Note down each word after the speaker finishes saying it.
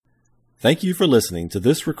Thank you for listening to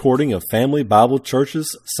this recording of Family Bible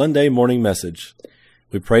Church's Sunday morning message.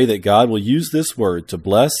 We pray that God will use this word to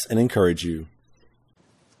bless and encourage you.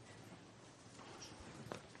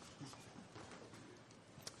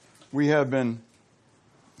 We have been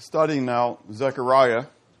studying now Zechariah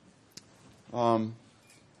for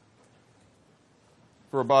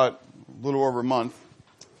about a little over a month,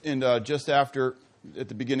 and just at the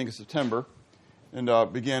beginning of September, and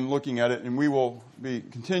began looking at it, and we will be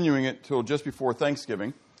continuing it till just before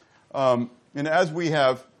Thanksgiving. And as we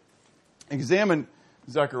have examined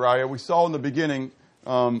Zechariah, we saw in the beginning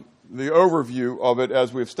the overview of it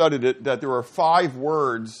as we've studied it, that there are 5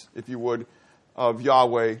 words, if you would, of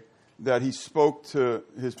Yahweh that he spoke to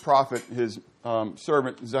his prophet, his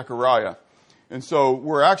servant Zechariah. And so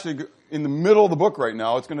we're actually in the middle of the book right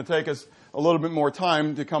now. It's going to take us a little bit more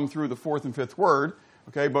time to come through the 4th and 5th word,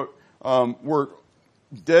 okay? But we're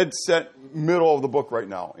dead set middle of the book right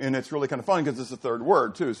now. And it's really kind of fun because it's the 3rd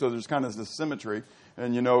word, too. So there's kind of this symmetry.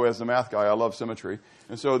 And you know, as a math guy, I love symmetry.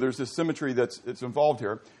 And so there's this symmetry that's involved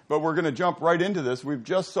here. But we're going to jump right into this. We've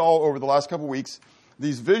just saw over the last couple of weeks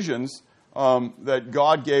these visions that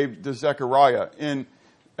God gave to Zechariah. And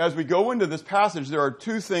as we go into this passage, there are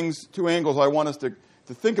 2 angles I want us to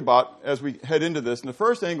think about as we head into this. And the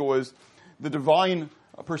first angle is the divine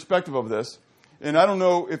perspective of this. And I don't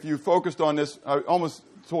know if you focused on this. I almost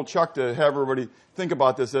told Chuck to have everybody think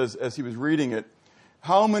about this as he was reading it.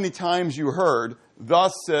 How many times you heard,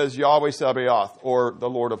 "Thus says Yahweh Sabaoth," or the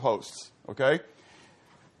Lord of Hosts, okay?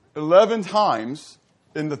 11 times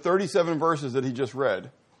in the 37 verses that he just read,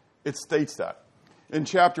 it states that. In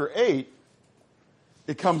chapter 8,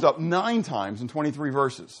 it comes up 9 times in 23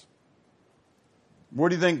 verses. What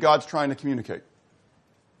do you think God's trying to communicate?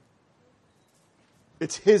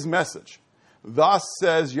 It's his message. Thus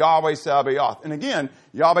says Yahweh Sabaoth. And again,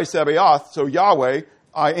 Yahweh Sabaoth, so Yahweh,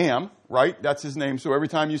 I am, right? That's his name. So every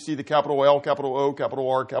time you see the capital L, capital O, capital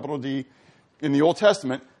R, capital D in the Old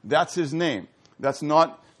Testament, that's his name. That's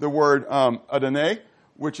not the word Adonai,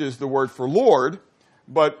 which is the word for Lord,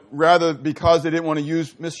 but rather because they didn't want to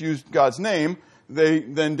misuse God's name, they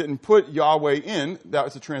then didn't put Yahweh in. That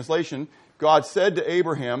was a translation. God said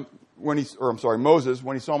to Moses,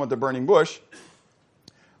 when he saw him at the burning bush,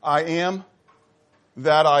 I am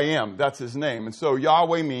that I am. That's his name. And so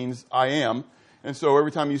Yahweh means I am. And so every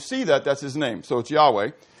time you see that, that's his name. So it's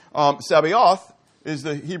Yahweh. Sabaoth is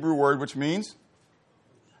the Hebrew word which means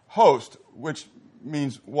host, which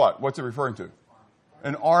means what? What's it referring to?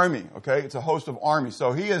 An army, okay? It's a host of armies.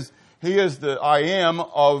 So he is the I am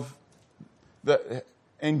of the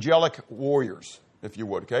angelic warriors, if you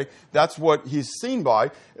would, okay? That's what he's seen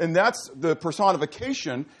by, and that's the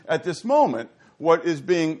personification at this moment, what is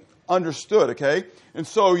being understood, okay? And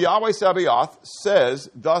so Yahweh Sabaoth says,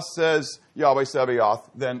 "Thus says Yahweh Sabaoth,"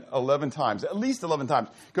 then 11 times, at least 11 times,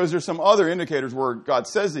 because there's some other indicators where God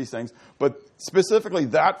says these things, but specifically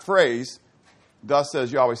that phrase, "Thus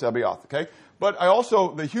says Yahweh Sabaoth," okay? But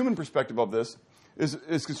the human perspective of this is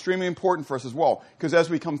extremely important for us as well, because as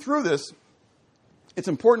we come through this, it's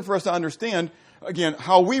important for us to understand, again,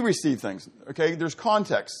 how we receive things, okay? There's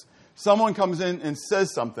context. Someone comes in and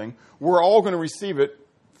says something, we're all going to receive it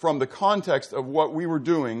from the context of what we were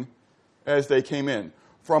doing as they came in,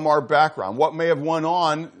 from our background, what may have went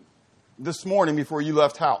on this morning before you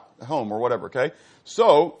left home or whatever, okay?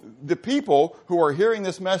 So the people who are hearing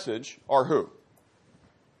this message are who?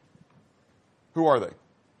 Who are they?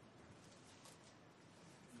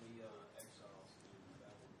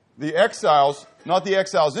 The exiles, not the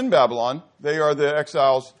exiles in Babylon. They are the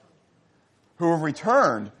exiles who have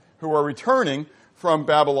returned, who are returning from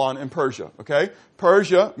Babylon and Persia. Okay,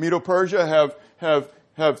 Persia, Medo-Persia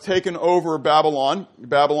have taken over Babylon.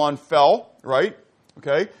 Babylon fell, right?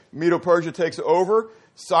 Okay, Medo-Persia takes over.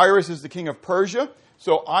 Cyrus is the king of Persia.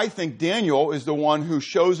 So I think Daniel is the one who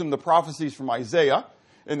shows him the prophecies from Isaiah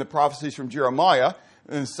and the prophecies from Jeremiah.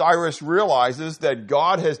 And Cyrus realizes that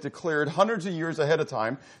God has declared hundreds of years ahead of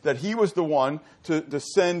time that he was the one to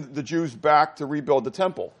send the Jews back to rebuild the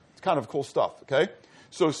temple. It's kind of cool stuff, okay?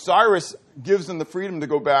 So Cyrus gives them the freedom to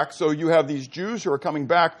go back. So you have these Jews who are coming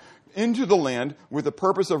back into the land with the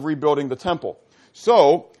purpose of rebuilding the temple.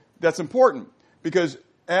 So that's important because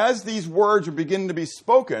as these words are beginning to be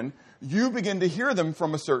spoken, you begin to hear them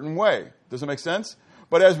from a certain way. Does that make sense?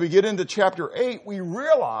 But as we get into chapter 8, we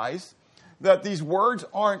realize that these words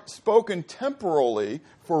aren't spoken temporally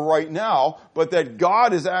for right now, but that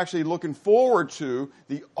God is actually looking forward to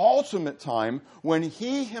the ultimate time when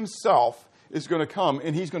he himself is going to come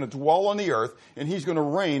and he's going to dwell on the earth and he's going to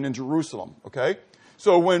reign in Jerusalem, okay?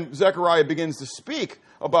 So when Zechariah begins to speak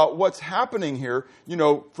about what's happening here,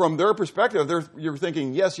 from their perspective, you're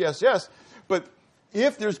thinking, yes, yes, yes. But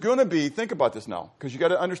if there's going to be, think about this now, because you got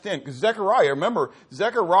to understand, because Zechariah,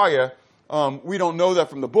 we don't know that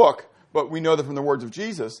from the book, but we know that from the words of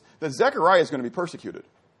Jesus, that Zechariah is going to be persecuted.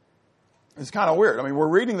 It's kind of weird. I mean, we're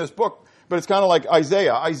reading this book, but it's kind of like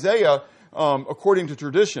Isaiah. Isaiah, according to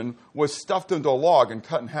tradition, was stuffed into a log and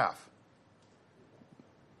cut in half.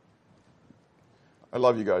 I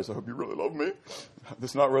love you guys. I hope you really love me.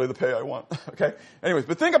 This is not really the pay I want. Okay? Anyways,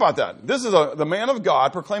 but think about that. This is the man of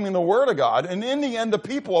God proclaiming the word of God, and in the end, the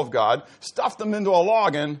people of God stuffed him into a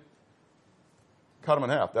log and cut him in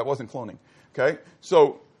half. That wasn't cloning. Okay?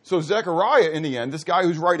 So Zechariah, in the end, this guy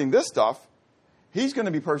who's writing this stuff, he's going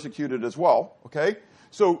to be persecuted as well. Okay?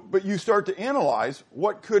 But you start to analyze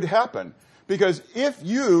what could happen. Because if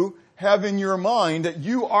you have in your mind that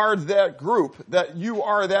you are that group, that you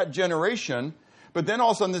are that generation, but then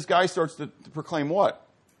all of a sudden this guy starts to proclaim what?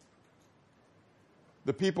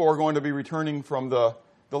 The people are going to be returning from the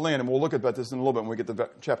land. And we'll look at this in a little bit when we get to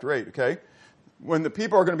chapter 8, okay? When the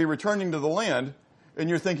people are going to be returning to the land, and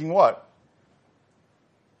you're thinking what?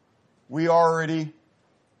 We already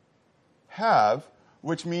have,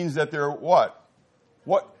 which means that they're what?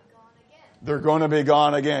 What? They're going to be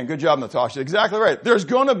gone again. Good job, Natasha. Exactly right. There's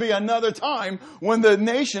going to be another time when the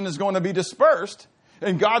nation is going to be dispersed,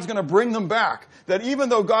 and God's going to bring them back. That even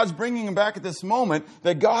though God's bringing them back at this moment,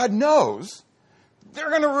 that God knows they're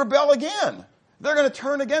going to rebel again. They're going to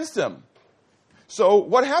turn against him. So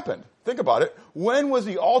what happened? Think about it. When was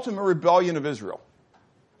the ultimate rebellion of Israel?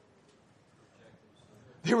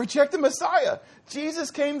 They rejected Messiah. Jesus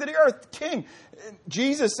came to the earth, king.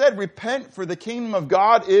 Jesus said, repent, for the kingdom of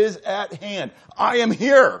God is at hand. I am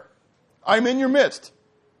here. I'm in your midst.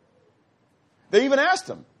 They even asked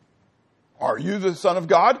him, are you the Son of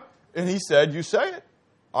God? And he said, you say it.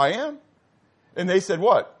 I am. And they said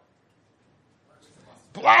what?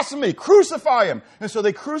 Blasphemy. Crucify him. And so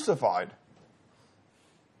they crucified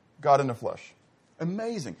God in the flesh.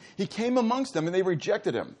 Amazing. He came amongst them and they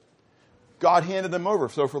rejected him. God handed them over.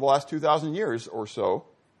 So for the last 2,000 years or so,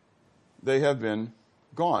 they have been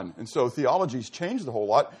gone. And so theology's changed a whole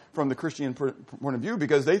lot from the Christian point of view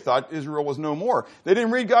because they thought Israel was no more. They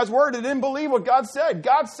didn't read God's word. They didn't believe what God said.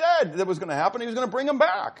 God said that was going to happen. He was going to bring them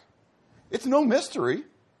back. It's no mystery.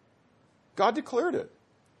 God declared it.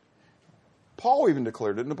 Paul even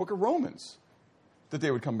declared it in the book of Romans that they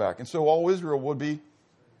would come back. And so all Israel would be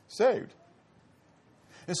saved.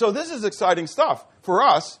 And so this is exciting stuff for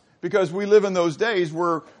us because we live in those days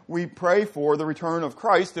where we pray for the return of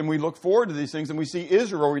Christ and we look forward to these things and we see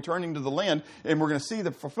Israel returning to the land, and we're going to see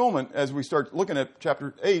the fulfillment as we start looking at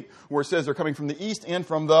chapter 8 where it says they're coming from the east and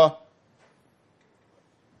from the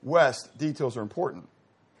west. Details are important.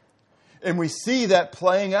 And we see that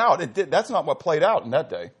playing out. That's not what played out in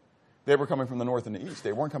that day. They were coming from the north and the east.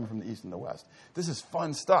 They weren't coming from the east and the west. This is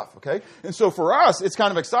fun stuff, okay? And so for us, it's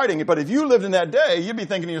kind of exciting. But if you lived in that day, you'd be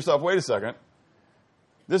thinking to yourself, wait a second.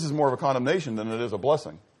 This is more of a condemnation than it is a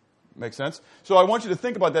blessing. Make sense? So I want you to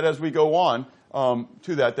think about that as we go on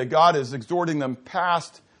to that God is exhorting them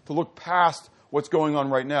to look past what's going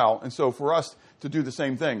on right now. And so for us to do the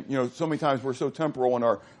same thing. So many times we're so temporal in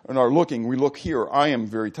our looking. We look here. I am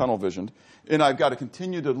very tunnel visioned. And I've got to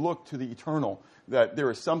continue to look to the eternal, that there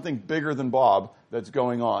is something bigger than Bob that's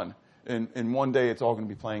going on. And one day it's all going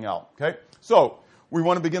to be playing out. Okay? So we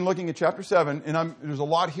want to begin looking at chapter 7. And there's a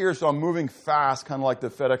lot here, so I'm moving fast, kind of like the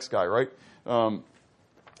FedEx guy, right?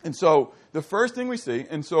 And so the first thing we see,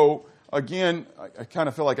 and so again, I kind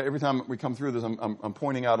of feel like every time we come through this, I'm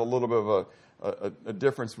pointing out a little bit of a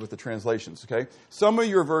difference with the translations, okay? Some of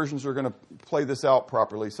your versions are going to play this out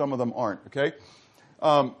properly. Some of them aren't, okay?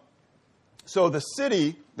 So the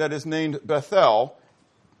city that is named Bethel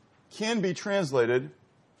can be translated.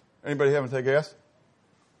 Anybody having to take a guess?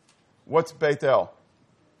 What's Bethel?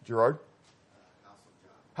 Gerard?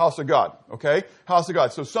 House of God, okay? House of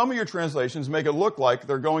God. So some of your translations make it look like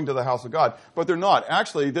they're going to the house of God, but they're not.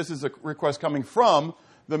 Actually, this is a request coming from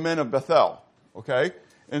the men of Bethel, okay?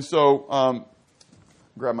 And so,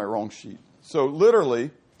 grab my wrong sheet. So literally,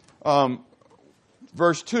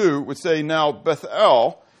 verse 2 would say, now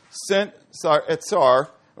Bethel sent Etzar,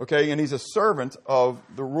 okay, and he's a servant of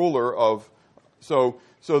the ruler of, so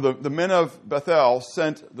the men of Bethel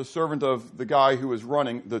sent the servant of the guy who was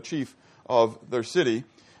running, the chief of their city,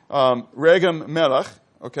 Regem Melech,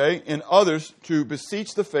 okay, and others to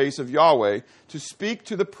beseech the face of Yahweh, to speak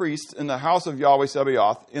to the priests in the house of Yahweh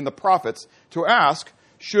Sabaoth, in the prophets, to ask,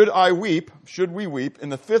 should we weep in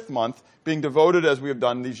the 5th month, being devoted as we have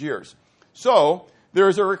done these years? So, there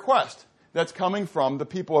is a request. that's coming from the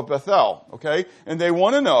people of Bethel, okay? And they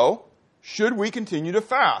want to know, should we continue to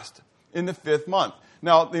fast in the 5th month?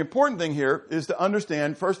 Now, the important thing here is to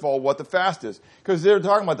understand, first of all, what the fast is. Because they're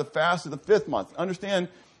talking about the fast of the 5th month. Understand,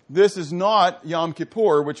 this is not Yom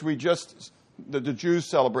Kippur, which the Jews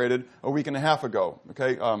celebrated a week and a half ago,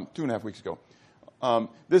 okay? 2.5 weeks ago.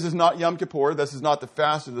 This is not Yom Kippur. This is not the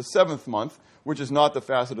fast of the 7th month, which is not the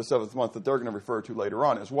fast of the 7th month that they're going to refer to later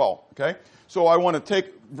on as well, okay? So I want to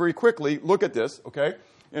take very quickly, look at this, okay?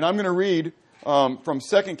 And I'm going to read from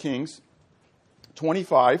 2 Kings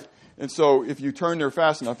 25. And so if you turn there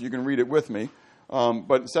fast enough, you can read it with me.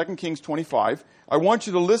 But 2 Kings 25, I want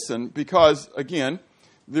you to listen because, again,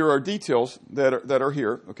 there are details that are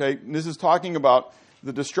here, okay? And this is talking about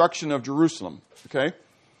the destruction of Jerusalem, okay?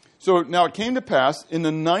 So now it came to pass in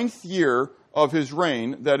the 9th year of his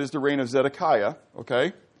reign, that is the reign of Zedekiah,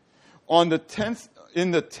 okay? In the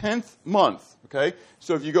 10th month, okay?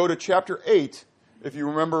 So if you go to chapter 8, if you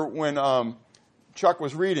remember when Chuck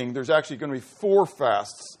was reading, there's actually going to be 4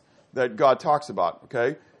 fasts that God talks about,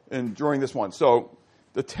 okay? And during this one. So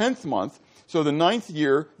the 10th month, so the 9th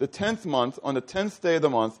year, the 10th month, on the 10th day of the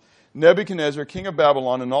month, Nebuchadnezzar, king of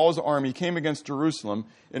Babylon, and all his army came against Jerusalem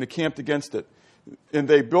and encamped against it. And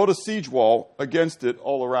they built a siege wall against it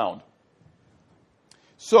all around.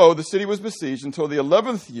 So the city was besieged until the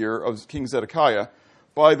 11th year of King Zedekiah.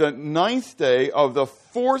 By the 9th day of the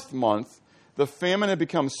 4th month, the famine had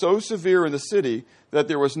become so severe in the city that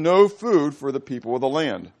there was no food for the people of the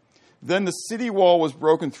land. Then the city wall was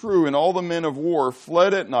broken through, and all the men of war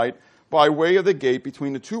fled at night by way of the gate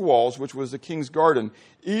between the 2 walls, which was the king's garden,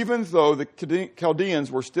 even though the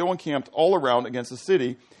Chaldeans were still encamped all around against the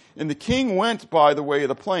city. And the king went by the way of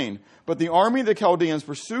the plain. But the army of the Chaldeans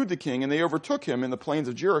pursued the king, and they overtook him in the plains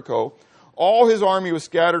of Jericho. All his army was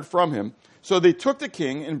scattered from him. So they took the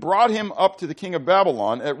king and brought him up to the king of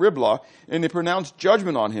Babylon at Riblah, and they pronounced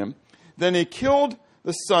judgment on him. Then they killed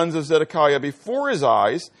the sons of Zedekiah before his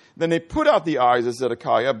eyes. Then they put out the eyes of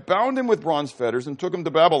Zedekiah, bound him with bronze fetters, and took him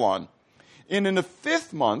to Babylon. And in the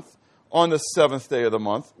 5th month, on the 7th day of the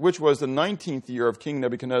month, which was the 19th year of King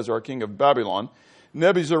Nebuchadnezzar, king of Babylon,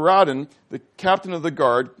 Nebuzaradan, the captain of the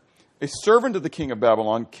guard, a servant of the king of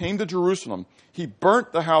Babylon, came to Jerusalem. He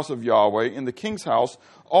burnt the house of Yahweh in the king's house,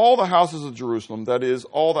 all the houses of Jerusalem, that is,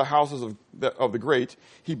 all the houses of the great.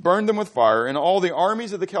 He burned them with fire, and all the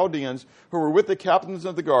armies of the Chaldeans who were with the captains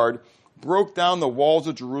of the guard broke down the walls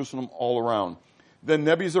of Jerusalem all around. Then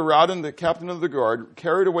Nebuzaradan, the captain of the guard,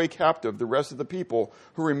 carried away captive the rest of the people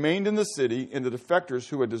who remained in the city and the defectors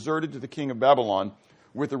who had deserted to the king of Babylon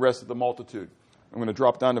with the rest of the multitude. I'm going to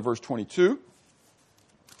drop down to verse 22.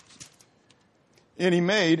 And he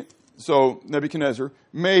made, so Nebuchadnezzar,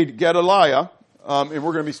 made Gedaliah, and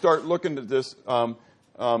we're going to start looking at this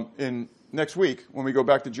in next week when we go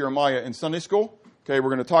back to Jeremiah in Sunday school. Okay, we're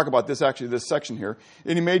going to talk about this section here.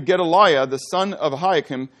 And he made Gedaliah, the son of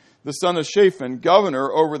Ahikam, the son of Shaphan,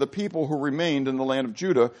 governor over the people who remained in the land of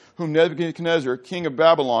Judah, whom Nebuchadnezzar, king of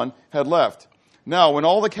Babylon, had left. Now, when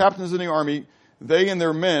all the captains of the army, they and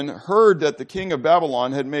their men, heard that the king of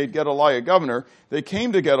Babylon had made Gedaliah governor, they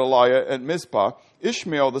came to Gedaliah at Mizpah.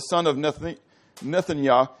 Ishmael, the son of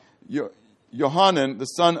Nethaniah, Johanan, the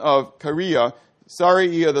son of Kareah,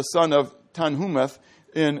 Sariah, the son of Tanhumeth,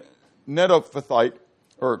 in Netophathite,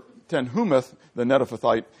 or Tanhumeth, the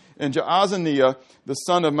Netophathite, and Jaazaniah, the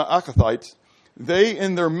son of Maachathite, they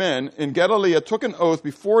and their men, and Gedaliah took an oath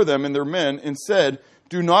before them and their men, and said,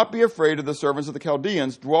 do not be afraid of the servants of the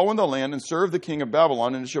Chaldeans. Dwell in the land and serve the king of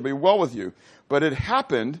Babylon, and it shall be well with you. But it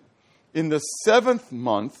happened in the 7th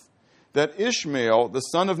month that Ishmael, the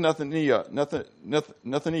son of Nethaniah,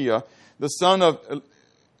 the son of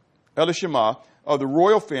Elishama, of the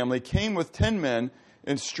royal family, came with 10 men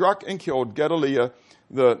and struck and killed Gedaliah,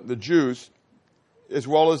 the Jews, as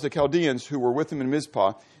well as the Chaldeans who were with him in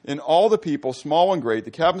Mizpah. And all the people, small and great,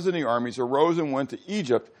 the captains of the armies, arose and went to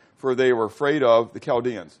Egypt, for they were afraid of the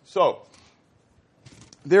Chaldeans. So,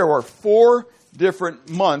 there are 4 different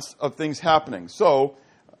months of things happening. So,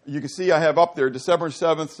 you can see I have up there December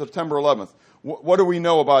 7th, September 11th. What do we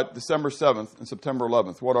know about December 7th and September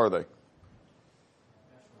 11th? What are they?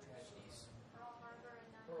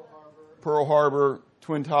 Pearl Harbor,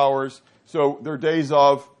 Twin Towers. So, they're days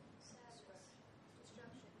of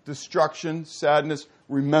destruction, sadness,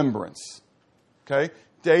 remembrance. Okay?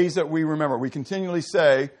 Days that we remember. We continually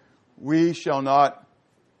say, we shall not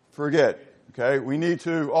forget. Okay? We need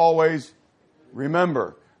to always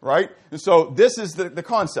remember. Right? And so this is the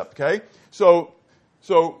concept. Okay? So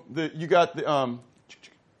you got the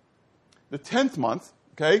 10th month.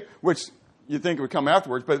 Okay? Which, you think it would come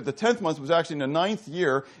afterwards, but the 10th month was actually in the 9th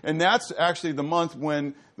year, and that's actually the month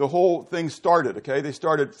when the whole thing started, okay? They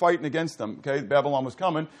started fighting against them, okay? Babylon was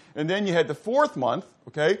coming. And then you had the 4th month,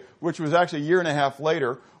 okay, which was actually a year and a half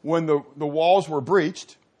later, when the walls were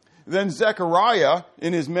breached. Then Zechariah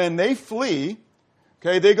and his men, they flee,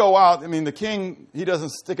 okay? They go out. I mean, the king, he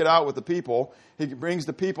doesn't stick it out with the people. He brings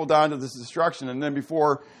the people down to this destruction, and then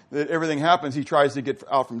before everything happens, he tries to get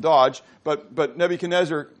out from Dodge. But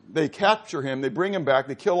Nebuchadnezzar, they capture him, they bring him back,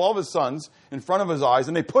 they kill all of his sons in front of his eyes,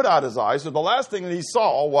 and they put out his eyes. So the last thing that he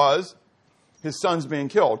saw was his sons being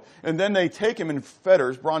killed. And then they take him in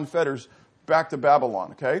fetters, bronze fetters, back to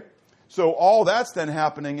Babylon, okay? So all that's then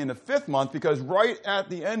happening in the 5th month, because right at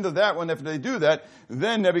the end of that, when they do that,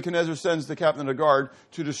 then Nebuchadnezzar sends the captain of the guard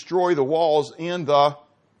to destroy the walls and the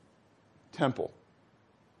temple.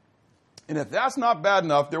 And if that's not bad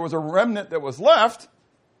enough, there was a remnant that was left.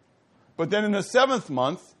 But then in the 7th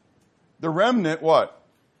month, the remnant, what?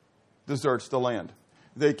 Deserts the land.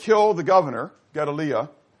 They kill the governor, Gedaliah.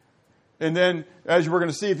 And then, as we're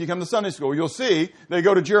going to see if you come to Sunday school, you'll see they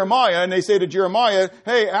go to Jeremiah and they say to Jeremiah,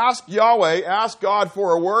 hey, ask Yahweh, ask God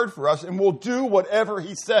for a word for us, and we'll do whatever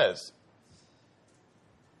he says.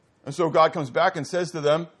 And so God comes back and says to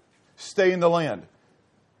them, stay in the land.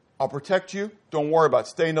 I'll protect you. Don't worry about it.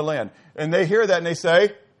 Stay in the land. And they hear that and they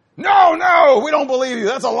say, no, we don't believe you.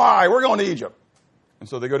 That's a lie. We're going to Egypt. And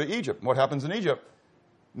so they go to Egypt. What happens in Egypt?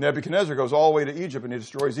 Nebuchadnezzar goes all the way to Egypt and he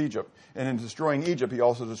destroys Egypt. And in destroying Egypt, he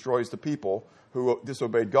also destroys the people who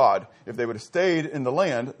disobeyed God. If they would have stayed in the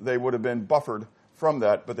land, they would have been buffered from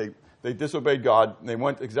that. But they disobeyed God, and they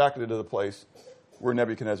went exactly to the place where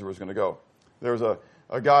Nebuchadnezzar was going to go. There was a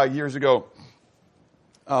guy years ago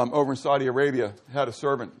over in Saudi Arabia, had a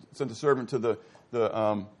servant, sent a servant to the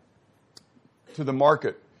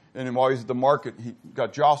market. And then while he was at the market, he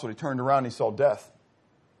got jostled. He turned around and he saw death.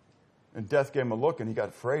 And death gave him a look, and he got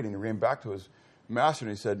afraid, and he ran back to his master,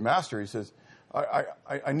 and he said, Master, he says,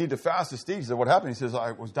 I need to fast the steed. He said, what happened? He says,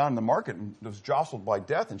 I was down in the market and was jostled by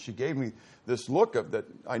death, and she gave me this look of that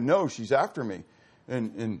I know she's after me.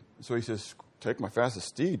 And so he says, take my fastest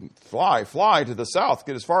steed and fly to the south,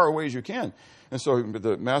 get as far away as you can. And so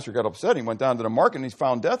the master got upset. He went down to the market, and he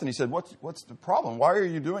found death, and he said, what's the problem? Why are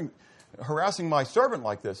you harassing my servant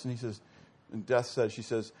like this? And he says, and death said, she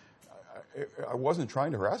says, I wasn't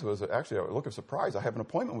trying to harass him. It was actually a look of surprise. I have an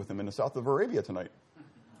appointment with him in the south of Arabia tonight.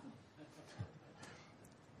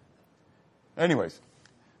 Anyways,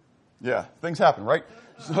 yeah, things happen, right?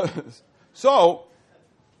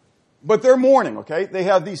 But they're mourning, okay? They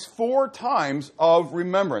have these 4 times of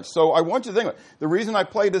remembrance. So I want you to think about it. The reason I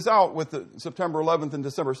played this out with the September 11th and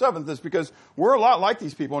December 7th is because we're a lot like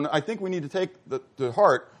these people, and I think we need to take to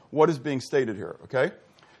heart what is being stated here, okay?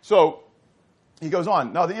 So he goes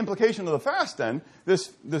on. Now, the implication of the fast then, this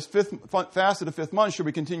fast of the 5th month, should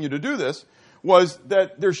we continue to do this, was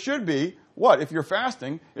that there should be, what? If you're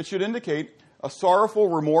fasting, it should indicate a sorrowful,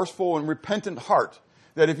 remorseful, and repentant heart.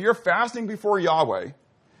 That if you're fasting before Yahweh,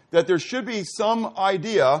 that there should be some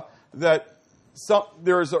idea that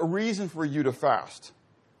there's a reason for you to fast.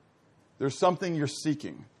 There's something you're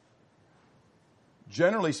seeking.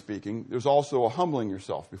 Generally speaking, there's also a humbling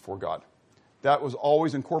yourself before God. That was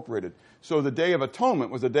always incorporated. So the Day of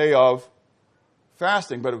Atonement was a day of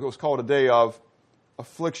fasting, but it was called a day of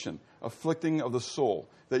affliction, afflicting of the soul,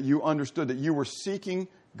 that you understood that you were seeking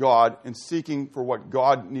God and seeking for what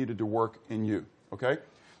God needed to work in you. Okay?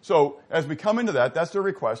 So as we come into that, that's their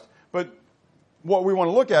request. But what we want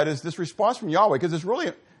to look at is this response from Yahweh, because it's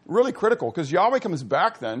really, really critical, because Yahweh comes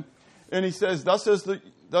back then, and he says, thus says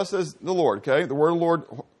the Lord, okay? The word of the Lord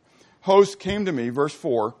host came to me, verse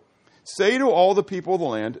 4, say to all the people of the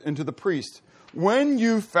land and to the priests, when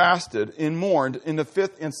you fasted and mourned in the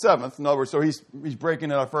 5th and 7th, in other words, so he's breaking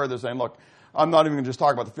it up further, saying, look, I'm not even going to just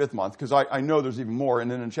talk about the 5th month, because I know there's even more. And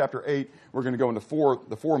then in chapter 8, we're going to go into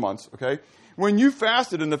the 4 months, okay? When you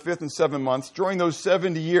fasted in the 5th and 7th months, during those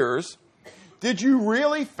 70 years, did you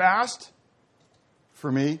really fast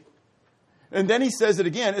for me? And then he says it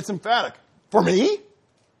again. It's emphatic. For me?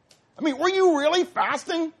 I mean, were you really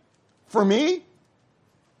fasting for me?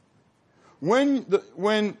 When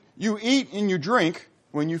you eat and you drink,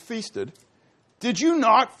 when you feasted, did you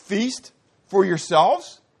not feast for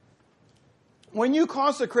yourselves? When you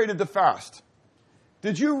consecrated the fast,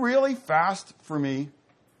 did you really fast for me?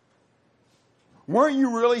 Weren't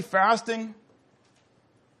you really fasting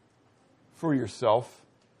for yourself?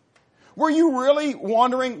 Were you really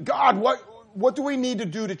wondering, God, what do we need to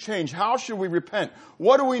do to change? How should we repent?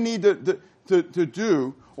 What do we need to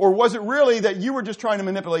do? Or was it really that you were just trying to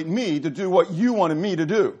manipulate me to do what you wanted me to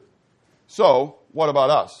do? So, what about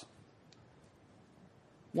us?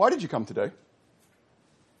 Why did you come today?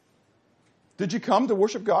 Did you come to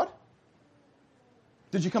worship God?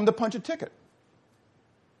 Did you come to punch a ticket?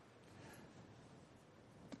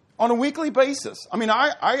 On a weekly basis. I mean,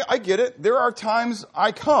 I get it. There are times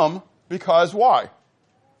I come because why?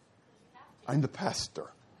 I'm the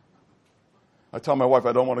pastor. I tell my wife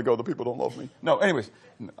I don't want to go. The people don't love me. No, anyways,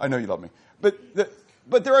 I know you love me.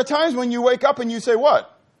 But there are times when you wake up and you say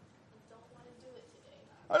what?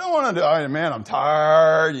 I don't want to do it. Man, I'm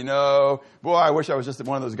tired, Boy, I wish I was just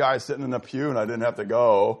one of those guys sitting in the pew and I didn't have to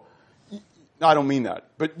go. I don't mean that.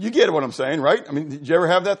 But you get what I'm saying, right? I mean, did you ever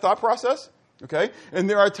have that thought process? Okay? And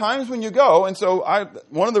there are times when you go, and so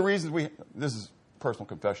one of the reasons this is personal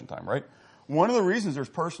confession time, right? One of the reasons there's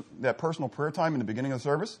that personal prayer time in the beginning of the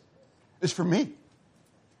service is for me.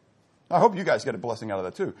 I hope you guys get a blessing out of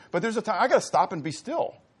that too. But there's a time I got to stop and be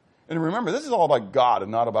still. And remember, this is all about God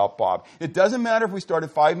and not about Bob. It doesn't matter if we started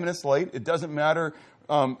 5 minutes late. It doesn't matter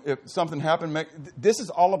if something happened. This is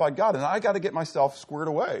all about God, and I got to get myself squared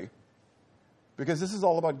away because this is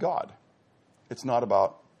all about God. It's not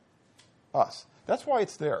about us. That's why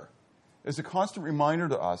it's there. It's a constant reminder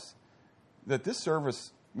to us that this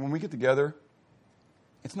service, when we get together,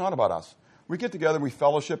 it's not about us. We get together, we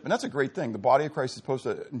fellowship, and that's a great thing. The body of Christ is supposed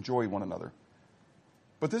to enjoy one another.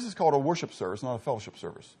 But this is called a worship service, not a fellowship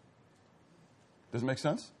service. Does it make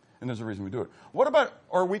sense? And there's a reason we do it. What about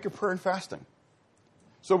our week of prayer and fasting?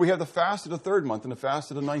 So we have the fast of the 3rd month and the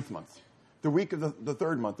fast of the 9th month. The week of the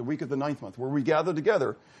 3rd month, the week of the 9th month, where we gather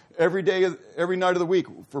together every night of the week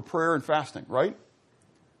for prayer and fasting, right?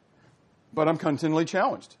 But I'm continually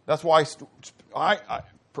challenged. That's why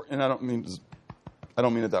and I don't mean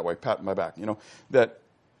it that way, pat my back,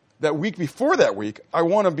 that week before that week, I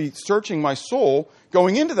want to be searching my soul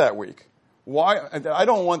going into that week. Why? I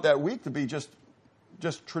don't want that week to be just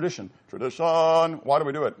tradition. Tradition. Why do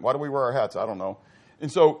we do it? Why do we wear our hats? I don't know.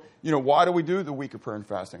 And so, why do we do the week of prayer and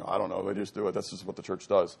fasting? I don't know. They just do it. That's just what the church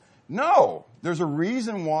does. No. There's a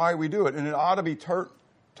reason why we do it, and it ought to be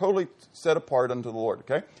totally set apart unto the Lord,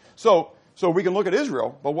 okay? So we can look at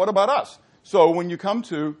Israel, but what about us? So when you come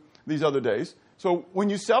to these other days, so when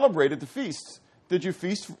you celebrated the feasts, didn't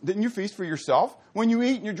you feast for yourself? When you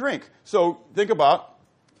eat and you drink. So think about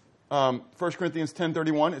 1 Corinthians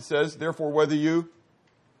 10:31. It says, therefore, whether you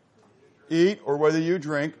eat or whether you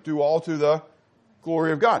drink, do all to the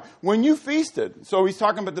glory of God. When you feasted, so he's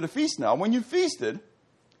talking about the feast now. When you feasted,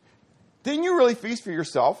 didn't you really feast for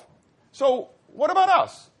yourself? So what about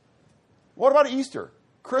us? What about Easter,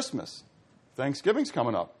 Christmas? Thanksgiving's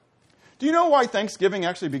coming up. Do you know why Thanksgiving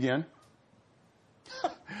actually began?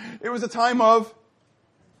 It was a time of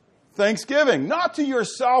Thanksgiving, not to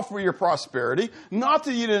yourself for your prosperity, not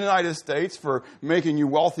to the United States for making you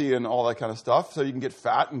wealthy and all that kind of stuff so you can get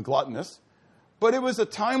fat and gluttonous, but it was a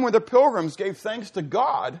time where the pilgrims gave thanks to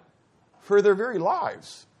God for their very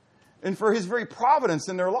lives and for his very providence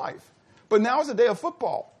in their life. But now it's a day of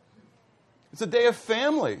football. It's a day of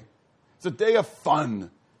family. It's a day of fun.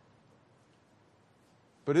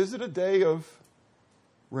 But is it a day of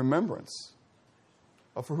remembrance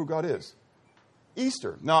for who God is?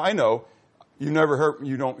 Easter. Now, I know you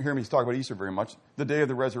don't hear me talk about Easter very much. The day of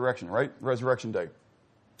the resurrection, right? Resurrection Day.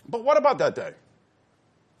 But what about that day?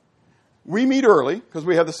 We meet early because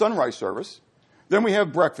we have the sunrise service. Then we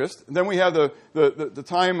have breakfast. Then we have the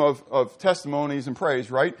time of testimonies and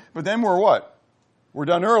praise, right? But then we're what? We're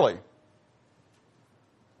done early.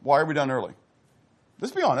 Why are we done early?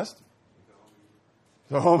 Let's be honest.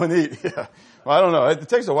 Go home and eat. Yeah. Well, I don't know. It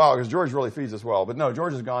takes a while because George really feeds us well. But no,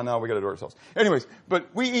 George is gone now. We got to do it ourselves. Anyways,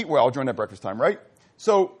 but we eat well during that breakfast time, right?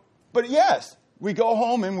 So, but yes, we go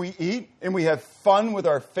home and we eat and we have fun with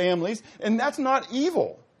our families. And that's not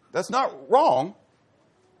evil. That's not wrong.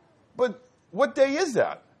 But what day is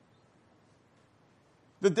that?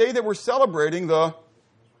 The day that we're celebrating the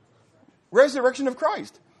resurrection of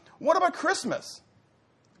Christ. What about Christmas?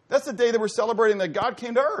 That's the day that we're celebrating that God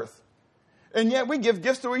came to earth. And yet we give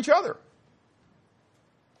gifts to each other.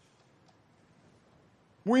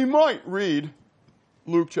 We might read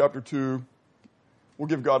Luke chapter 2. We'll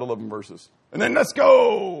give God 11 verses. And then let's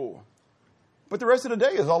go. But the rest of the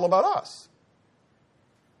day is all about us.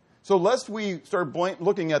 So lest we start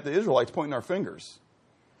looking at the Israelites pointing our fingers,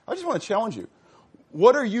 I just want to challenge you.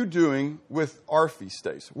 What are you doing with our feast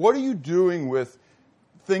days? What are you doing with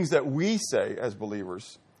things that we say as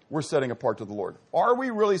believers we're setting apart to the Lord? Are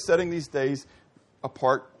we really setting these days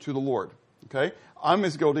apart to the Lord? Okay? I'm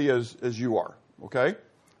as guilty as you are. Okay?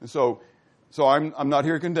 And so I'm not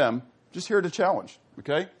here to condemn, just here to challenge,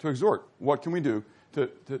 okay? To exhort. What can we do to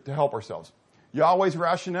help ourselves? Yahweh's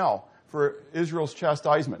rationale for Israel's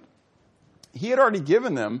chastisement. He had already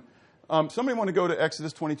given them Somebody want to go to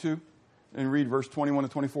Exodus 22 and read verse 21 to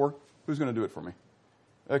 24? Who's going to do it for me?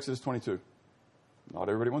 Exodus 22. Not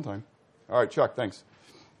everybody at one time. All right, Chuck, thanks.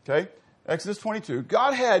 Okay, Exodus 22.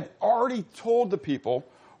 God had already told the people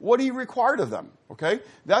what he required of them. Okay,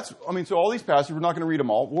 so all these passages, we're not going to read them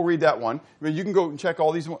all. We'll read that one. I mean, you can go and check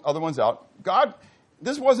all these other ones out. God,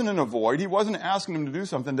 this wasn't in a void. He wasn't asking them to do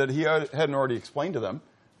something that he hadn't already explained to them.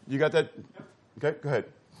 You got that? Okay, go ahead.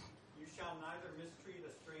 You shall neither mistreat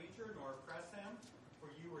a stranger nor oppress him, for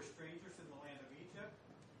you were strangers in the land of Egypt.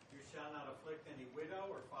 You shall not afflict any widow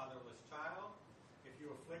or fatherless child. If you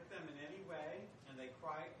afflict them in any way, and they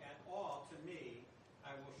cry at all to me,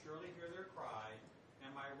 I will surely hear their cry, and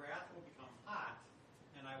my wrath will become hot,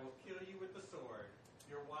 and I will kill you with the sword.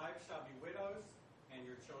 Your wives shall be widows, and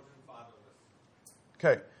your children fatherless.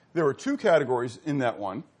 Okay, there were two categories in that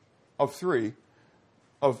one, of three,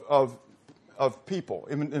 of people,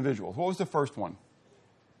 individuals. What was the first one?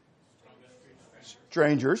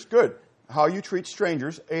 Strangers. Good. How you treat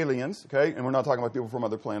strangers, aliens, okay? And we're not talking about people from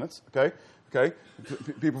other planets, okay? Okay?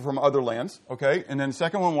 People from other lands, okay? And then the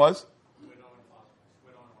second one was? Widow and fatherless.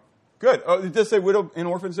 Widow and orphan. Good. Oh, it does say widow and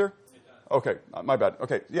orphans there? It does. Okay, my bad.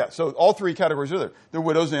 Okay, yeah, so all three categories are there. The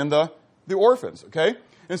widows and the orphans, okay?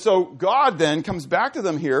 And so God then comes back to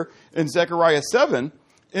them here in Zechariah 7,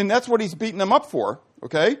 and that's what he's beating them up for,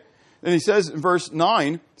 okay? And he says in verse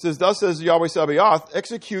 9, it says, Thus says Yahweh Sabaoth,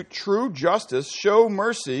 execute true justice, show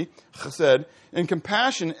mercy, chesed, and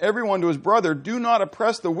compassion everyone to his brother. Do not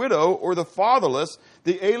oppress the widow or the fatherless,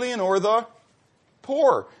 the alien or the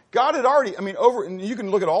poor. God had already, and you can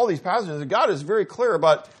look at all these passages, and God is very clear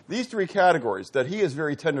about these three categories that he is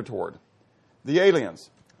very tender toward. The aliens.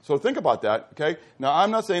 So think about that, okay? Now, I'm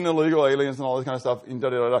not saying illegal aliens and all this kind of stuff,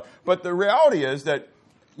 but the reality is that,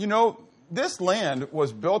 this land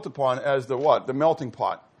was built upon as the what? The melting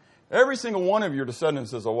pot. Every single one of your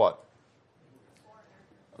descendants is a what?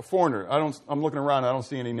 A foreigner. I'm looking around, I don't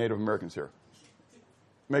see any Native Americans here.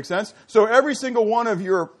 Make sense? So every single one of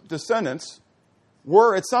your descendants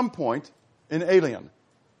were at some point an alien.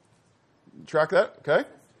 Track that? Okay?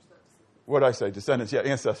 What did I say? Descendants, yeah,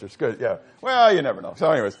 ancestors. Good, yeah. Well, you never know. So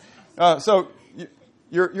anyways,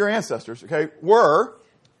 your ancestors, okay, were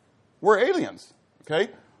aliens, okay?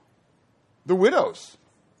 The widows.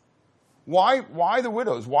 Why the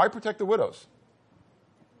widows? Why protect the widows?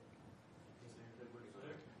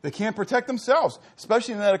 They can't protect themselves,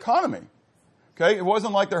 especially in that economy. Okay? It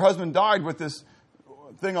wasn't like their husband died with this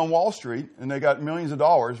thing on Wall Street and they got millions of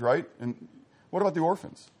dollars, right? And what about the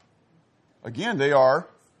orphans? Again, they're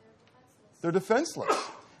defenseless.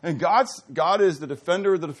 And God is the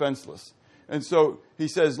defender of the defenseless. And so he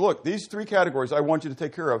says, look, these three categories I want you to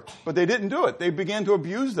take care of. But they didn't do it. They began to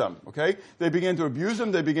abuse them, okay? They began to abuse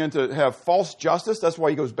them. They began to have false justice. That's why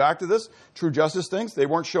he goes back to this. True justice things. They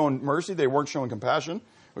weren't showing mercy. They weren't showing compassion,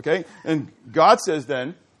 okay? And God says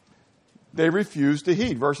then, they refused to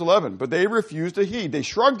heed. Verse 11, but they refused to heed. They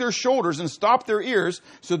shrugged their shoulders and stopped their ears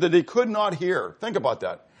so that they could not hear. Think about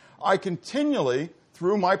that. I continually,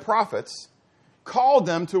 through my prophets, called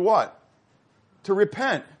them to what? To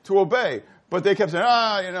repent, to obey. But they kept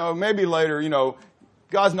saying, maybe later,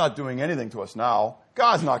 God's not doing anything to us now.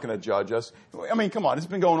 God's not going to judge us. Come on, it's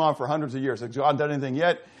been going on for hundreds of years. Has God done anything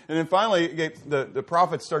yet? And then finally, the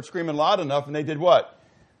prophets start screaming loud enough, and they did what?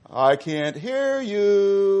 I can't hear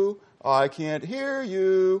you. I can't hear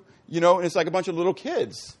you. And it's like a bunch of little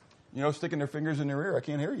kids, sticking their fingers in their ear. I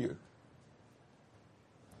can't hear you.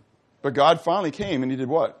 But God finally came, and he did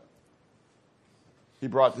what? He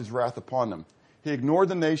brought his wrath upon them. He ignored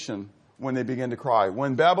the nation when they began to cry.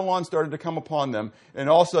 When Babylon started to come upon them, and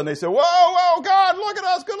all of a sudden they said, whoa, God, look at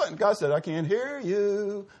us. Good. And God said, I can't hear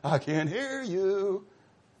you. I can't hear you.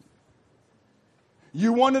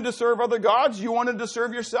 You wanted to serve other gods? You wanted to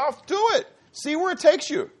serve yourself? Do it. See where it takes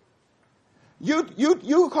you.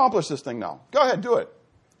 You accomplish this thing now. Go ahead, do it.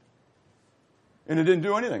 And it didn't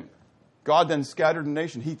do anything. God then scattered the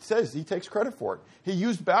nation. He says he takes credit for it. He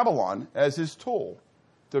used Babylon as his tool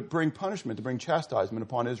to bring punishment, to bring chastisement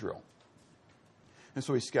upon Israel. And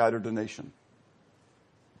so he scattered the nation.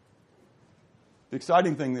 The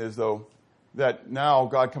exciting thing is, though, that now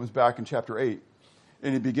God comes back in chapter 8,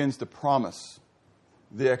 and he begins to promise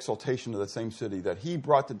the exaltation of the same city, that he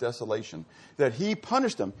brought the desolation, that he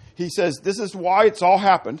punished them. He says, this is why it's all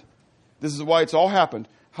happened. This is why it's all happened.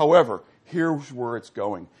 However, here's where it's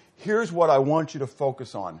going. Here's what I want you to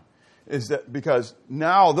focus on. Is that because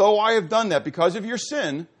now, though I have done that because of your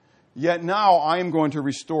sin, yet now I am going to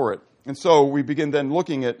restore it. And so we begin then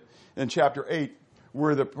looking at, in chapter 8,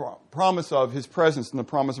 where the promise of his presence and the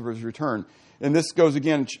promise of his return. And this goes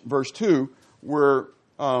again, verse 2, where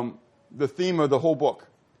the theme of the whole book,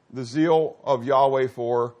 the zeal of Yahweh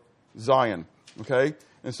for Zion. Okay?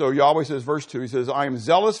 And so Yahweh says, verse 2, he says, I am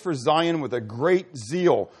zealous for Zion with a great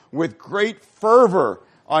zeal, with great fervor.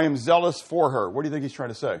 I am zealous for her. What do you think he's trying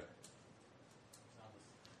to say?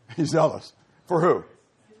 He's zealous. For who?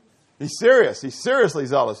 He's serious. He's seriously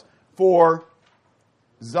zealous for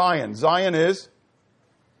Zion. Zion is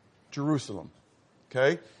Jerusalem.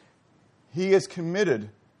 Okay? He is committed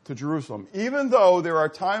to Jerusalem. Even though there are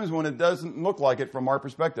times when it doesn't look like it from our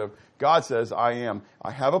perspective, God says, I am.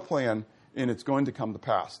 I have a plan, and it's going to come to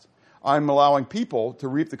pass. I'm allowing people to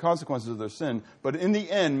reap the consequences of their sin, but in the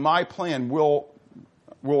end, my plan will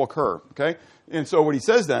occur. Okay? And so what he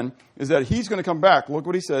says then is that he's going to come back. Look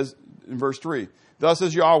what he says in verse 3. Thus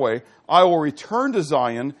says Yahweh, I will return to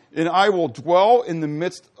Zion, and I will dwell in the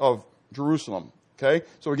midst of Jerusalem. Okay?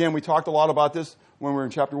 So again, we talked a lot about this when we were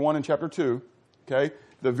in chapter 1 and chapter 2. Okay?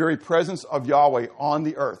 The very presence of Yahweh on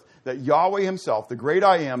the earth. That Yahweh himself, the great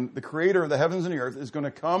I am, the creator of the heavens and the earth, is going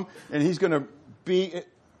to come and he's going to be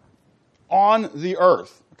on the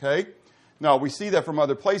earth. Okay? Now, we see that from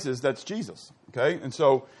other places. That's Jesus. Okay? And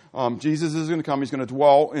so, Jesus is going to come. He's going to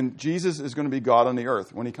dwell, and Jesus is going to be God on the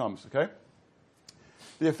earth when he comes. Okay?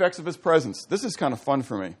 The effects of his presence. This is kind of fun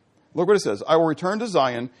for me. Look what it says. I will return to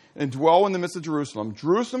Zion and dwell in the midst of Jerusalem.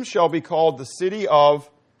 Jerusalem shall be called the city of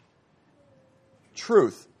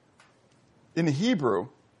truth. In the Hebrew,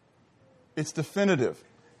 it's definitive.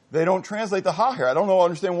 They don't translate the ha here. I don't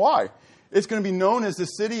understand why. It's going to be known as the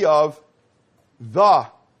city of the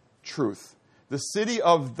truth. The city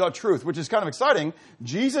of the truth, which is kind of exciting.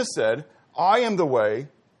 Jesus said, I am the way,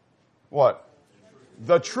 what?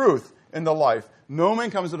 The truth and the life. No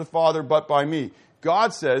man comes to the Father but by me.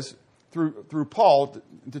 God says, through Paul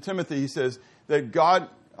to Timothy, he says that God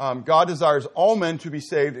desires all men to be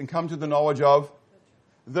saved and come to the knowledge of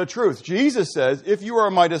the truth. Jesus says, if you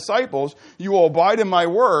are my disciples, you will abide in my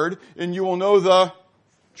word, and you will know the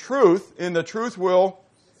truth, and the truth will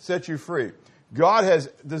set you free. God has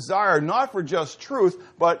desire not for just truth,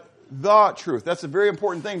 but the truth. That's a very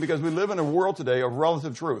important thing because we live in a world today of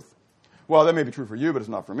relative truth. Well, that may be true for you, but it's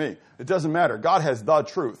not for me. It doesn't matter. God has the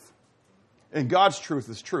truth. And God's truth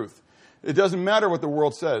is truth. It doesn't matter what the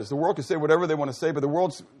world says. The world can say whatever they want to say, but the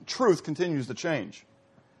world's truth continues to change.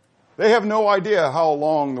 They have no idea how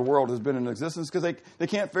long the world has been in existence because they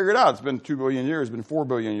can't figure it out. It's been 2 billion years, it's been 4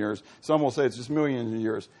 billion years. Some will say it's just millions of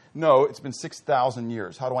years. No, it's been 6,000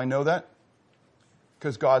 years. How do I know that?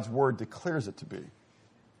 Because God's word declares it to be.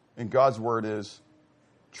 And God's word is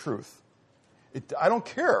truth. I don't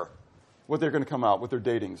care what they're going to come out with their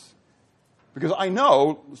datings. Because I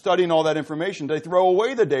know, studying all that information, they throw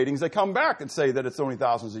away the datings. They come back and say that it's only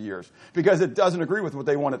thousands of years. Because it doesn't agree with what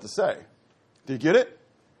they want it to say. Do you get it?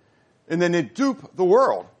 And then they dupe the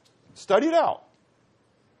world. Study it out.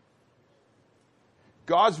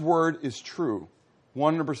 God's word is true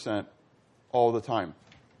 100% all the time.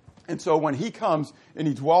 And so when he comes and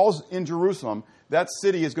he dwells in Jerusalem, that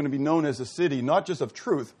city is going to be known as a city not just of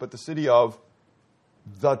truth, but the city of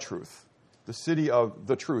the truth. The city of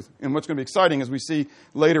the truth. And what's going to be exciting is we see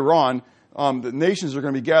later on, the nations are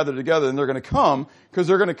going to be gathered together and they're going to come because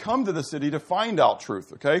they're going to come to the city to find out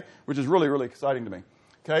truth, okay? Which is really, really exciting to me.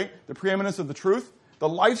 Okay? The preeminence of the truth, the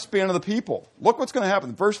lifespan of the people. Look what's going to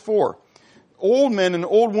happen. Verse 4. Old men and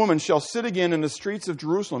old women shall sit again in the streets of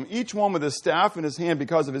Jerusalem, each one with his staff in his hand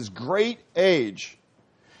because of his great age.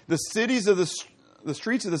 The streets of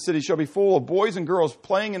the city shall be full of boys and girls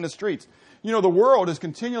playing in the streets. You know, the world is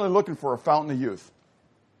continually looking for a fountain of youth.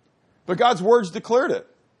 But God's words declared it.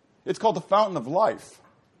 It's called the fountain of life.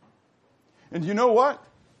 And you know what?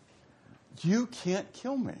 You can't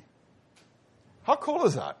kill me. How cool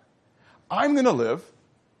is that? I'm going to live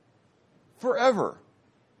forever.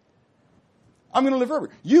 I'm going to live forever.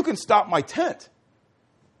 You can stop my tent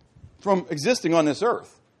from existing on this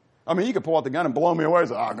earth. I mean, you could pull out the gun and blow me away.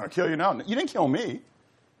 Say, I'm going to kill you now. You didn't kill me.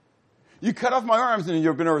 You cut off my arms, and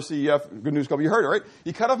you've been over CEF, Good News Club, you heard it, right?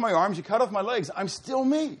 You cut off my arms, you cut off my legs. I'm still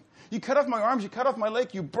me. You cut off my arms, you cut off my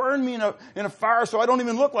leg, you burn me in a fire so I don't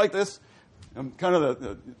even look like this. I'm kind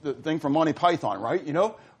of the thing from Monty Python, right? You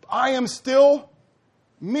know, I am still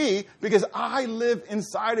me because I live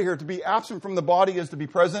inside of here. To be absent from the body is to be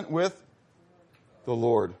present with the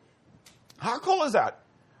Lord. How cool is that?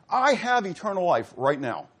 I have eternal life right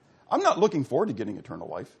now. I'm not looking forward to getting eternal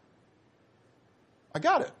life. I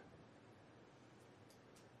got it.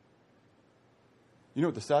 You know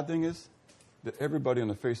what the sad thing is? That everybody on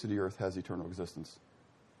the face of the earth has eternal existence.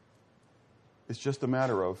 It's just a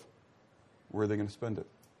matter of where they're going to spend it.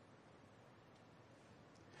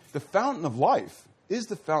 The fountain of life is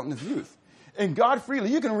the fountain of youth. And God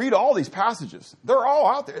freely, you can read all these passages. They're all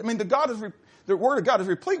out there. I mean, the The Word of God is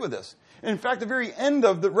replete with this. In fact, the very end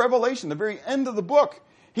of the Revelation, the very end of the book,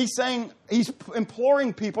 he's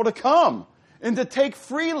imploring people to come and to take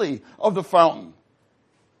freely of the fountain.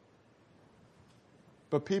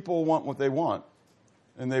 But people want what they want,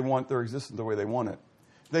 and they want their existence the way they want it.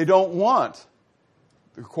 They don't want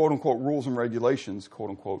the quote-unquote rules and regulations,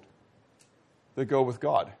 quote-unquote, that go with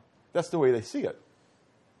God. That's the way they see it.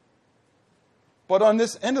 But on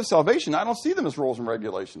this end of salvation, I don't see them as rules and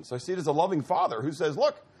regulations. I see it as a loving Father who says,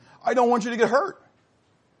 look, I don't want you to get hurt.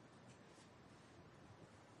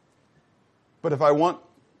 But if I want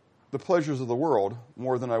the pleasures of the world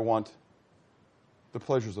more than I want the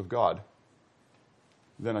pleasures of God,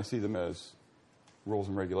 then I see them as rules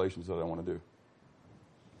and regulations that I want to do.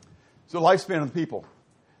 So lifespan of the people.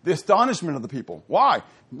 The astonishment of the people. Why?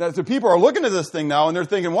 The people are looking at this thing now and they're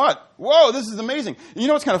thinking, what? Whoa, this is amazing. And you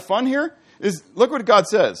know what's kind of fun here? Is look what God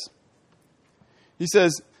says. He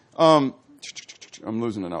says, I'm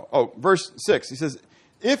losing it now. Oh, verse 6. He says,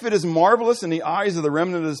 if it is marvelous in the eyes of the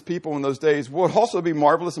remnant of his people in those days, will it also be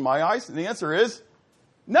marvelous in my eyes? And the answer is,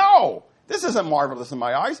 no. This isn't marvelous in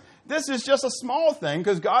my eyes. This is just a small thing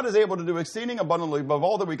because God is able to do exceeding abundantly above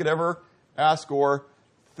all that we could ever ask or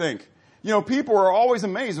think. You know, people are always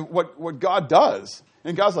amazed at what God does.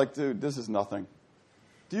 And God's like, dude, this is nothing.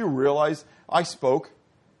 Do you realize I spoke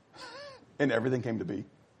and everything came to be?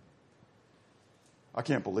 I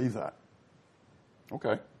can't believe that.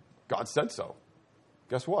 Okay, God said so.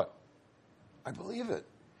 Guess what? I believe it.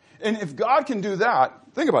 And if God can do that,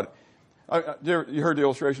 think about it. You heard the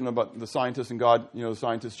illustration about the scientists and God. You know, the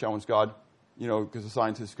scientists challenged God, you know, because the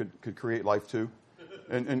scientists could create life too.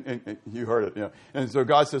 And you heard it, you know. And so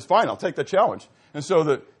God says, fine, I'll take the challenge. And so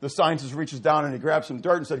the scientist reaches down and he grabs some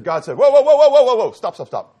dirt and said, God said, whoa,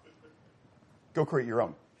 stop. Go create your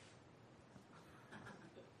own.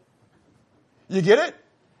 You get it?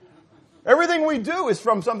 Everything we do is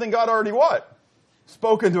from something God already what?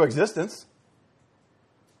 Spoke into existence.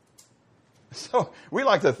 So we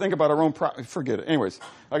like to think about our own... Forget it. Anyways,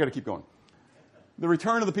 I got to keep going. The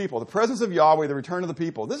return of the people. The presence of Yahweh, the return of the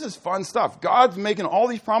people. This is fun stuff. God's making all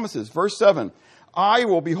these promises. Verse 7. I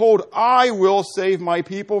will save my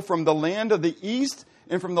people from the land of the east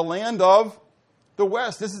and from the land of the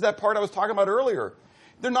west. This is that part I was talking about earlier.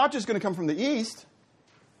 They're not just going to come from the east.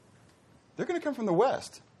 They're going to come from the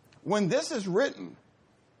west. When this is written,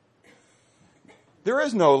 there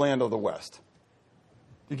is no land of the west.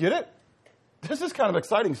 You get it? This is kind of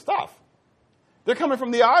exciting stuff. They're coming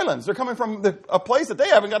from the islands. They're coming from a place that they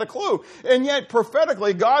haven't got a clue. And yet,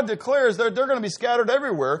 prophetically, God declares that they're going to be scattered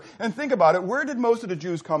everywhere. And think about it. Where did most of the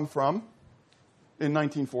Jews come from in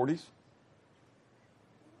 1940s?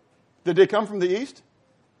 Did they come from the east?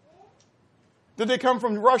 Did they come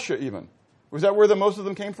from Russia even? Was that where most of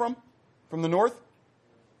them came from? From the north?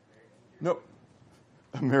 No.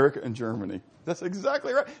 America and Germany. That's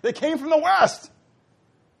exactly right. They came from the west.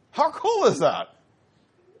 How cool is that?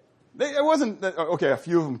 It wasn't that, okay, a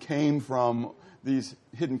few of them came from these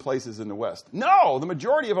hidden places in the west. No, the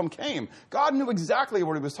majority of them came. God knew exactly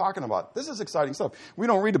what he was talking about. This is exciting stuff. We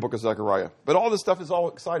don't read the book of Zechariah, but all this stuff is all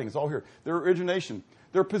exciting. It's all here. Their origination,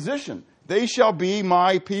 their position. They shall be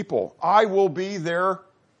my people. I will be their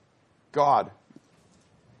God.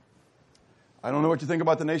 I don't know what you think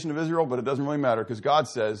about the nation of Israel, but it doesn't really matter because God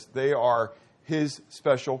says they are his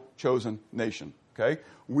special chosen nation. Okay?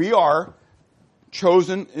 We are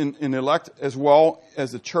chosen and elect as well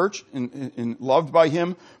as the church and loved by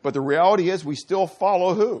him. But the reality is we still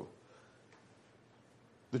follow who?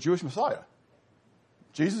 The Jewish Messiah.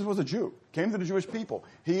 Jesus was a Jew. Came to the Jewish people.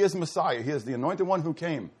 He is Messiah. He is the anointed one who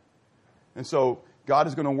came. And so God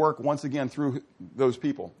is going to work once again through those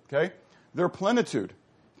people. Okay? Their plenitude.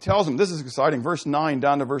 Tells them, this is exciting, verse 9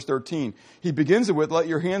 down to verse 13. He begins it with, let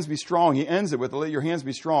your hands be strong. He ends it with, let your hands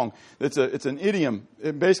be strong. It's an idiom.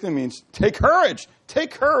 It basically means, take courage. Take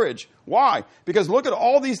courage. Why? Because look at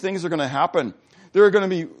all these things that are going to happen. You're going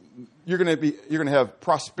to have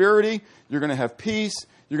prosperity. You're going to have peace.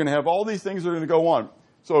 You're going to have all these things that are going to go on.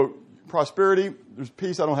 So prosperity, there's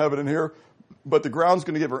peace. I don't have it in here. But the ground's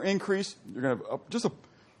going to give her increase. You're going to have just a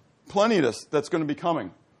plentiness that's going to be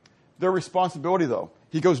coming. Their responsibility, though.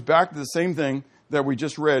 He goes back to the same thing that we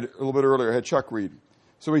just read a little bit earlier. I had Chuck read.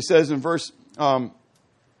 So he says in verse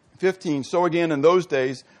 15, so again, in those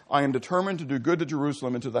days, I am determined to do good to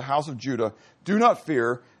Jerusalem and to the house of Judah. Do not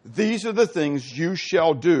fear. These are the things you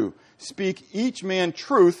shall do. Speak each man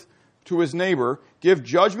truth to his neighbor. Give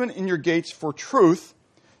judgment in your gates for truth,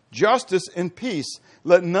 justice, and peace.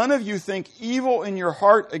 Let none of you think evil in your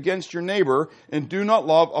heart against your neighbor, and do not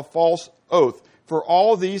love a false oath. For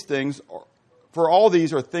all these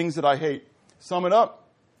are things that I hate. Sum it up.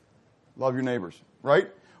 Love your neighbors, right?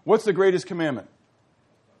 What's the greatest commandment?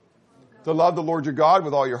 To love the Lord your God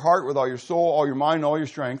with all your heart, with all your soul, all your mind, and all your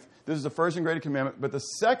strength. This is the first and greatest commandment. But the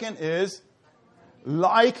second is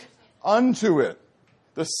like unto it.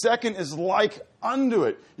 The second is like unto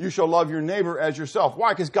it. You shall love your neighbor as yourself.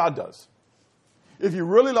 Why? Because God does. If you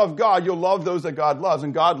really love God, you'll love those that God loves.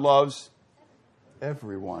 And God loves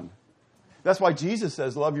everyone. That's why Jesus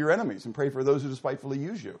says, love your enemies and pray for those who despitefully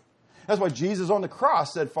use you. That's why Jesus on the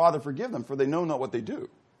cross said, Father, forgive them, for they know not what they do.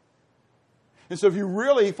 And so if you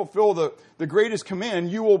really fulfill the greatest command,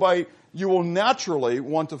 you will naturally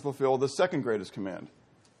want to fulfill the second greatest command.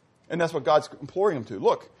 And that's what God's imploring them to.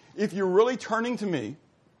 Look, if you're really turning to me,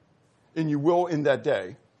 and you will in that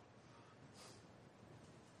day,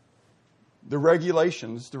 the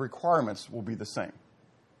regulations, the requirements will be the same.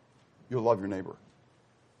 You'll love your neighbor.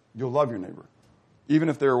 You'll love your neighbor. Even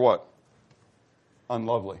if they're what?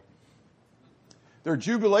 Unlovely. Their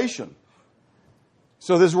jubilation.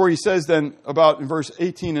 So this is where he says then about in verse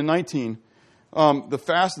 18 and 19, the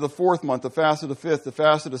fast of the 4th month, the fast of the 5th, the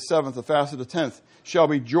fast of the 7th, the fast of the 10th shall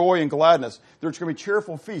be joy and gladness. There's going to be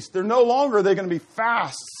cheerful feasts. They're no longer going to be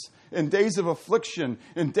fasts and days of affliction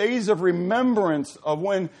and days of remembrance of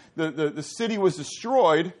when the city was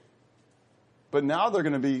destroyed. But now they're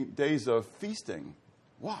going to be days of feasting.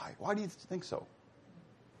 Why? Why do you think so?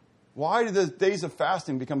 Why do the days of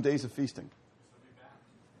fasting become days of feasting?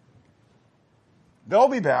 They'll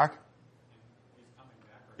be back.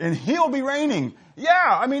 And he'll be reigning. Yeah,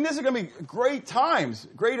 I mean, this is going to be great times,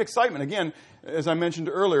 great excitement. Again, as I mentioned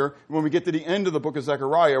earlier, when we get to the end of the book of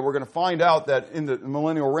Zechariah, we're going to find out that in the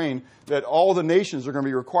millennial reign, that all the nations are going to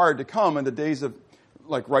be required to come in the days of,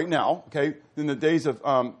 like right now, okay, in the days of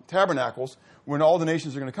tabernacles, when all the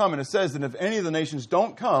nations are going to come. And it says that if any of the nations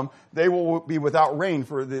don't come, they will be without rain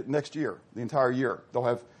for the next year, the entire year. They'll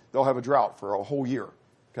have a drought for a whole year.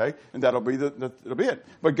 Okay, and that'll be it'll be it.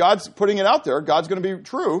 But God's putting it out there. God's going to be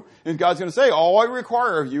true, and God's going to say, all I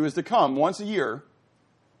require of you is to come once a year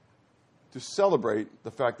to celebrate the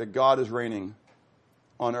fact that God is reigning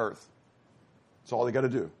on earth. That's all they got to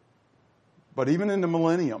do. But even in the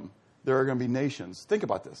millennium, there are going to be nations. Think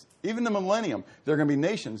about this. Even in the millennium, there are going to be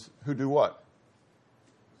nations who do what?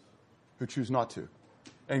 Who choose not to.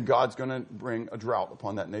 And God's going to bring a drought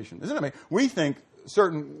upon that nation. Isn't it amazing? We think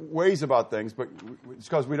certain ways about things, but it's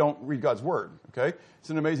because we don't read God's word, okay?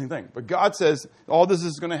 It's an amazing thing. But God says all this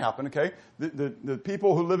is going to happen, okay? The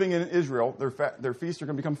people who are living in Israel, their feasts are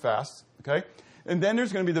going to become fasts, okay? And then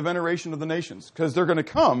there's going to be the veneration of the nations, because they're going to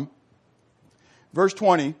come. Verse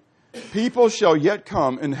 20, people shall yet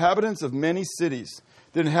come, inhabitants of many cities.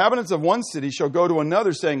 The inhabitants of one city shall go to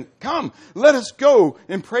another, saying, come, let us go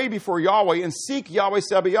and pray before Yahweh and seek Yahweh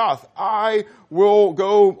Sabaoth. I will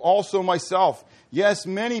go also myself. Yes,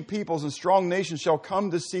 many peoples and strong nations shall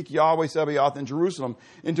come to seek Yahweh Sabaoth in Jerusalem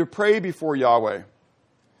and to pray before Yahweh.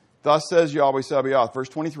 Thus says Yahweh Sabaoth, verse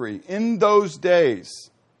 23, in those days,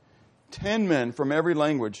 10 men from every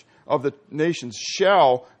language of the nations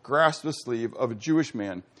shall grasp the sleeve of a Jewish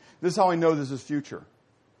man. This is how I know this is future.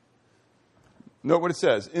 Note what it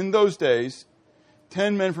says. In those days,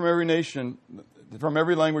 10 men from every nation, from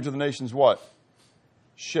every language of the nations, what?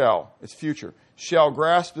 Shall. It's future. Shall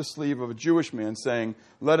grasp the sleeve of a Jewish man, saying,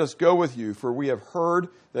 let us go with you, for we have heard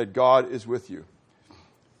that God is with you.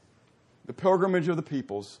 The pilgrimage of the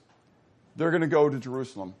peoples, they're going to go to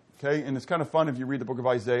Jerusalem. Okay? And it's kind of fun if you read the book of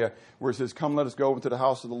Isaiah, where it says, come, let us go into the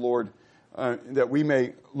house of the Lord, that we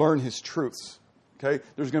may learn his truths. Okay?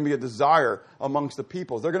 There's going to be a desire amongst the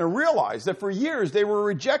peoples. They're going to realize that for years they were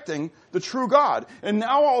rejecting the true God. And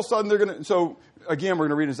now all of a sudden they're going to... So, again, we're going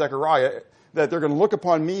to read in Zechariah that they're going to look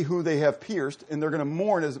upon me who they have pierced, and they're going to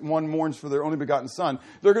mourn as one mourns for their only begotten son.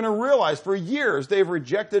 They're going to realize for years they've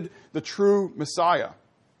rejected the true Messiah.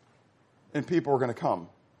 And people are going to come.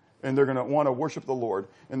 And they're going to want to worship the Lord,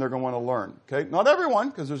 and they're going to want to learn. Okay? Not everyone,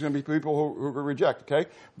 because there's going to be people who reject. Okay?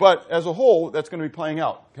 But as a whole, that's going to be playing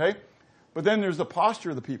out. Okay? But then there's the posture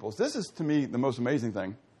of the peoples. This is, to me, the most amazing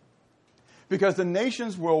thing. Because the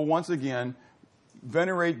nations will once again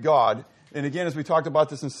venerate God. And again, as we talked about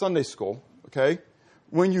this in Sunday school, okay?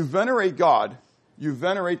 When you venerate God, you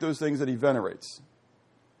venerate those things that he venerates.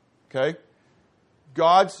 Okay?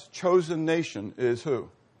 God's chosen nation is who?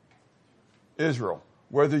 Israel.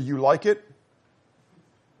 Whether you like it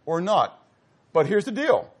or not. But here's the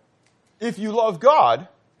deal. If you love God,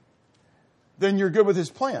 then you're good with his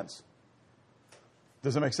plans.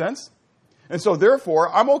 Does that make sense? And so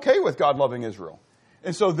therefore, I'm okay with God loving Israel.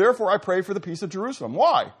 And so therefore, I pray for the peace of Jerusalem.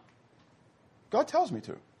 Why? God tells me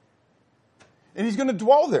to. And he's going to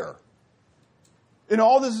dwell there. And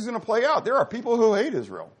all this is going to play out. There are people who hate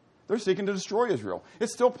Israel. They're seeking to destroy Israel.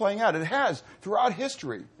 It's still playing out. It has throughout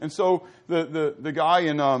history. And so the guy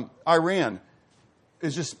in Iran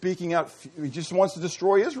is just speaking out. He just wants to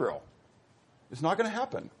destroy Israel. It's not going to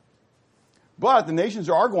happen. But the nations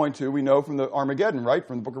are going to, we know from the Armageddon, right,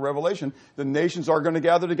 from the book of Revelation, the nations are going to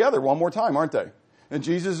gather together one more time, aren't they? And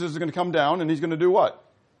Jesus is going to come down, and he's going to do what?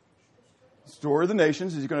 Destroy the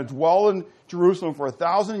nations. He's going to dwell in Jerusalem for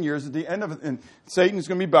 1,000 years. At the end of it, and Satan's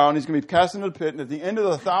going to be bound. He's going to be cast into the pit. And at the end of the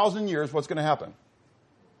 1,000 years, what's going to happen?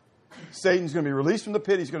 Satan's going to be released from the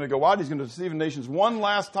pit. He's going to go out. He's going to deceive the nations one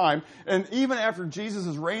last time. And even after Jesus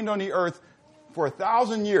has reigned on the earth for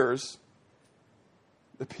 1,000 years,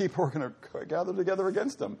 the people are going to gather together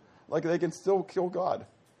against him. Like they can still kill God.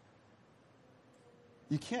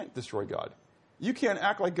 You can't destroy God. You can't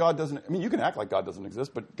act like God doesn't. I mean, you can act like God doesn't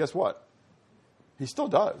exist, but guess what? He still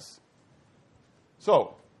does.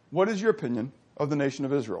 So, what is your opinion of the nation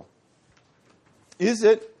of Israel? Is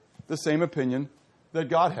it the same opinion that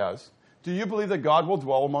God has? Do you believe that God will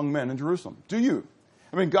dwell among men in Jerusalem? Do you?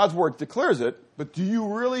 I mean, God's word declares it, but do you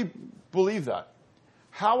really believe that?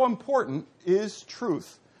 How important is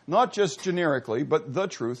truth? Not just generically, but the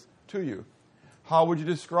truth to you. How would you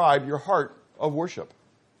describe your heart of worship?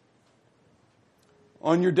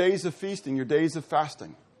 On your days of feasting, your days of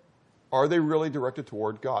fasting, are they really directed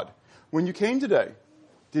toward God? When you came today,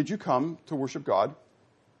 did you come to worship God?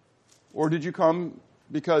 Or did you come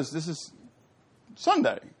because this is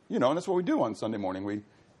Sunday? You know, and that's what we do on Sunday morning.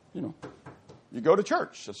 You go to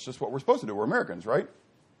church. That's just what we're supposed to do. We're Americans, right?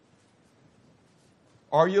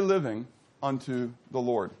 Are you living unto the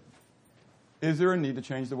Lord? Is there a need to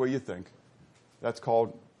change the way you think? That's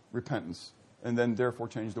called repentance. And then therefore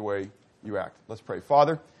change the way you act. Let's pray.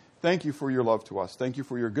 Father, thank you for your love to us. Thank you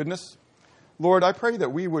for your goodness. Lord, I pray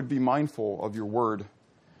that we would be mindful of your word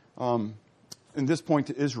in this point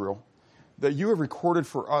to Israel, that you have recorded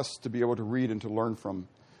for us to be able to read and to learn from.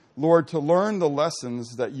 Lord, to learn the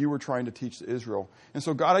lessons that you were trying to teach to Israel. And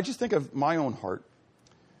so, God, I just think of my own heart,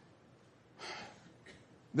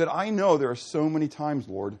 that I know there are so many times,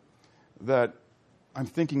 Lord, that I'm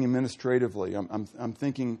thinking administratively. I'm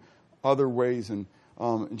thinking other ways and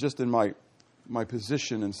just in my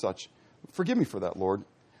position and such. Forgive me for that, Lord.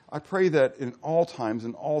 I pray that in all times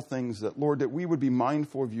and all things that, Lord, that we would be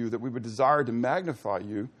mindful of you, that we would desire to magnify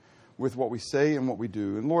you with what we say and what we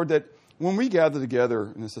do. And, Lord, that when we gather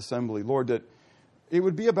together in this assembly, Lord, that it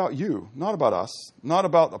would be about you, not about us, not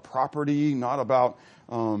about the property, not about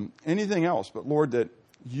anything else, but, Lord, that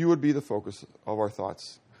you would be the focus of our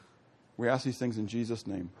thoughts. We ask these things in Jesus'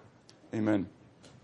 name. Amen.